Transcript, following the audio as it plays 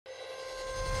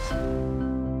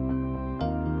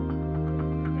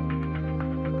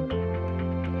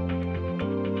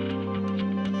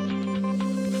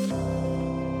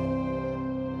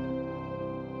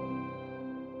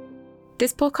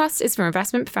This podcast is for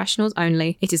investment professionals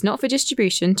only. It is not for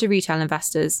distribution to retail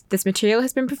investors. This material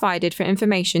has been provided for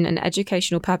information and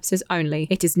educational purposes only.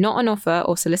 It is not an offer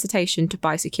or solicitation to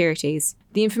buy securities.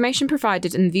 The information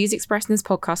provided and the views expressed in this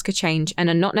podcast could change and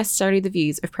are not necessarily the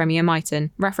views of Premier Miton.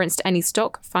 Reference to any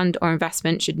stock, fund, or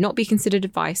investment should not be considered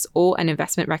advice or an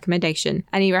investment recommendation.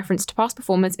 Any reference to past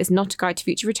performance is not a guide to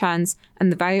future returns,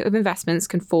 and the value of investments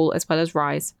can fall as well as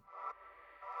rise.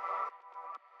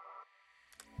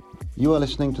 You are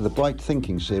listening to the Bright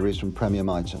Thinking series from Premier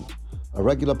Miton, a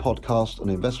regular podcast on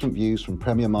investment views from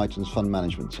Premier Miton's fund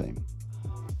management team.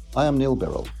 I am Neil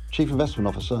Birrell, Chief Investment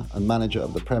Officer and Manager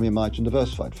of the Premier Miton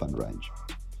Diversified Fund range.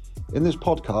 In this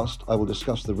podcast, I will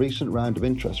discuss the recent round of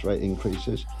interest rate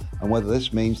increases and whether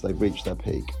this means they've reached their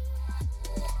peak.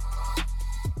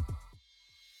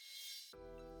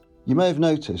 You may have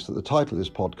noticed that the title of this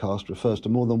podcast refers to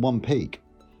more than one peak.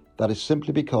 That is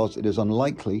simply because it is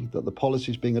unlikely that the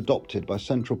policies being adopted by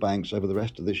central banks over the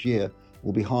rest of this year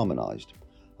will be harmonised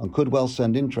and could well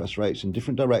send interest rates in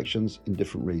different directions in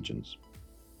different regions.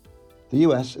 The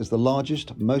US is the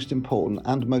largest, most important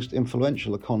and most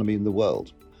influential economy in the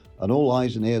world, and all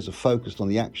eyes and ears are focused on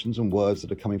the actions and words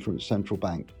that are coming from its central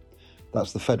bank.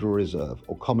 That's the Federal Reserve,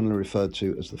 or commonly referred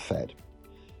to as the Fed.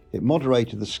 It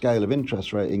moderated the scale of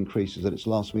interest rate increases at its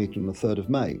last meeting on the 3rd of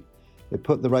May. It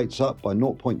put the rates up by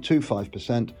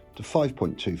 0.25% to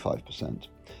 5.25%,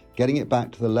 getting it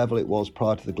back to the level it was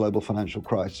prior to the global financial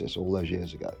crisis all those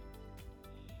years ago.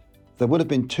 There would have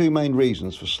been two main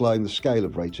reasons for slowing the scale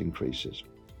of rate increases.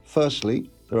 Firstly,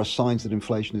 there are signs that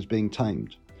inflation is being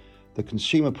tamed. The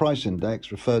Consumer Price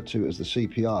Index, referred to as the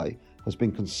CPI, has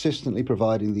been consistently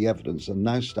providing the evidence and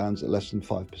now stands at less than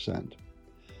 5%.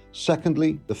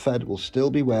 Secondly, the Fed will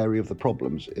still be wary of the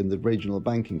problems in the regional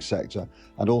banking sector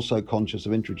and also conscious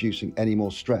of introducing any more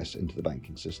stress into the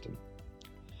banking system.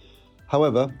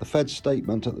 However, the Fed's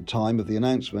statement at the time of the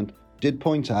announcement did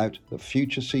point out that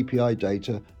future CPI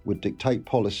data would dictate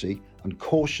policy and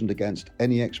cautioned against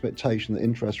any expectation that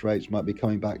interest rates might be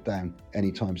coming back down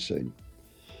anytime soon.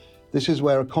 This is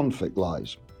where a conflict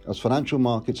lies, as financial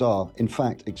markets are, in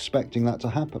fact, expecting that to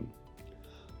happen.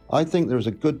 I think there is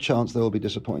a good chance they will be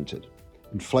disappointed.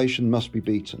 Inflation must be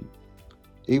beaten,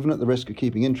 even at the risk of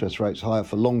keeping interest rates higher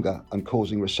for longer and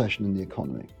causing recession in the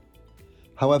economy.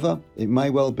 However, it may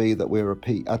well be that we're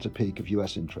at a peak of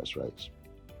US interest rates.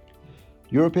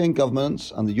 European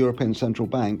governments and the European Central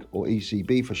Bank, or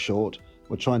ECB for short,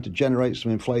 were trying to generate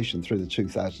some inflation through the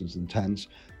 2010s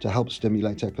to help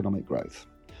stimulate economic growth,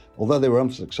 although they were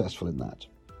unsuccessful in that.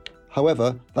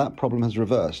 However, that problem has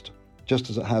reversed, just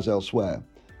as it has elsewhere,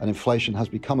 and inflation has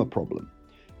become a problem.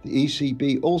 The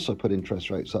ECB also put interest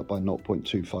rates up by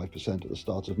 0.25% at the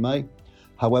start of May.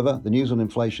 However, the news on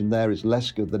inflation there is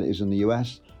less good than it is in the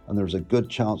US, and there is a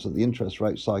good chance that the interest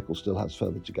rate cycle still has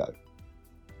further to go.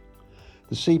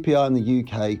 The CPI in the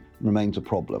UK remains a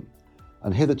problem,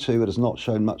 and hitherto it has not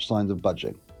shown much signs of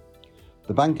budging.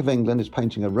 The Bank of England is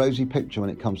painting a rosy picture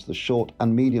when it comes to the short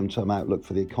and medium-term outlook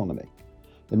for the economy.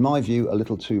 In my view, a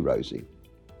little too rosy.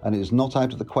 And it is not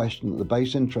out of the question that the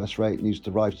base interest rate needs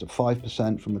to rise to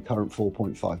 5% from the current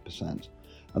 4.5%,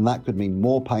 and that could mean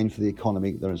more pain for the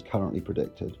economy than is currently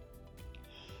predicted.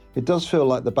 It does feel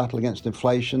like the battle against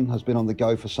inflation has been on the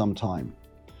go for some time.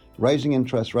 Raising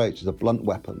interest rates is a blunt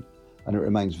weapon, and it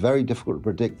remains very difficult to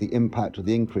predict the impact of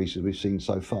the increases we've seen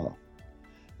so far.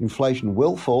 Inflation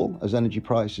will fall as energy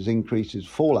prices increases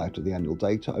fall out of the annual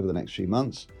data over the next few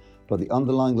months, but the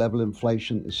underlying level of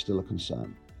inflation is still a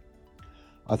concern.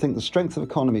 I think the strength of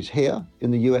economies here,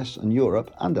 in the US and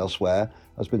Europe and elsewhere,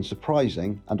 has been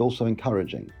surprising and also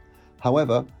encouraging.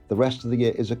 However, the rest of the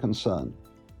year is a concern.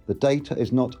 The data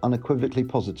is not unequivocally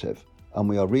positive, and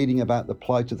we are reading about the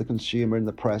plight of the consumer in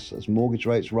the press as mortgage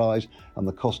rates rise and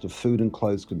the cost of food and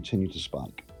clothes continue to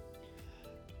spike.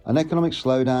 An economic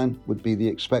slowdown would be the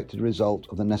expected result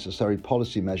of the necessary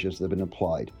policy measures that have been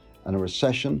applied, and a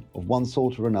recession of one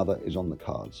sort or another is on the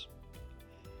cards.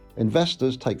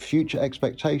 Investors take future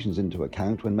expectations into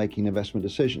account when making investment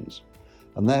decisions,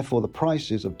 and therefore the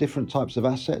prices of different types of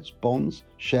assets, bonds,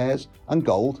 shares, and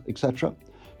gold, etc.,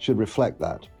 should reflect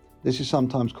that. This is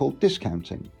sometimes called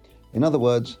discounting. In other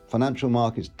words, financial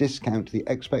markets discount the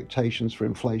expectations for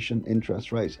inflation,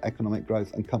 interest rates, economic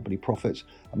growth, and company profits,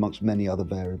 amongst many other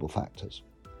variable factors.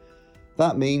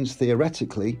 That means,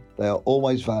 theoretically, they are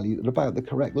always valued at about the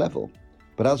correct level.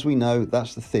 But as we know,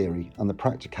 that's the theory, and the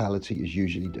practicality is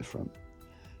usually different.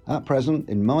 At present,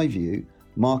 in my view,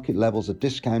 market levels are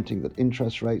discounting that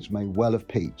interest rates may well have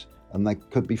peaked, and they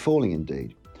could be falling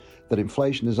indeed, that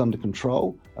inflation is under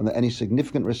control, and that any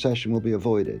significant recession will be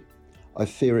avoided. I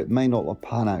fear it may not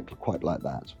pan out quite like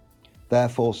that.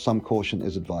 Therefore, some caution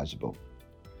is advisable.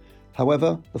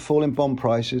 However, the fall in bond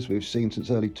prices we've seen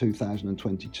since early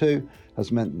 2022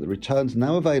 has meant that the returns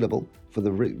now available for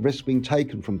the risk being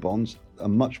taken from bonds are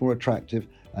much more attractive,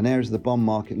 and areas of the bond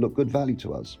market look good value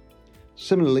to us.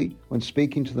 Similarly, when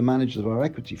speaking to the managers of our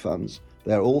equity funds,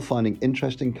 they are all finding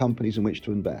interesting companies in which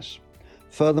to invest.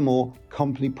 Furthermore,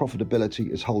 company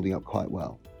profitability is holding up quite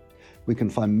well. We can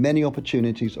find many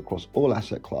opportunities across all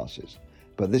asset classes,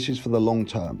 but this is for the long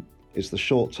term. It's the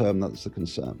short term that's the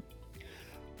concern.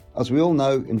 As we all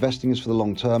know, investing is for the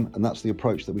long term, and that's the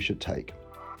approach that we should take.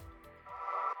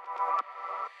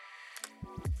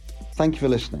 Thank you for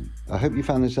listening. I hope you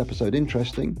found this episode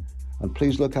interesting, and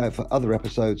please look out for other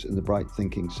episodes in the Bright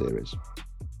Thinking series.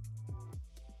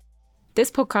 This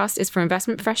podcast is for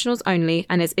investment professionals only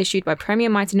and is issued by Premier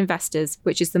Miton Investors,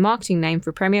 which is the marketing name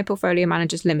for Premier Portfolio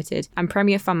Managers Limited and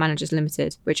Premier Fund Managers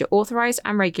Limited, which are authorised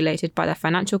and regulated by the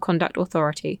Financial Conduct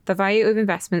Authority. The value of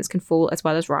investments can fall as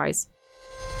well as rise.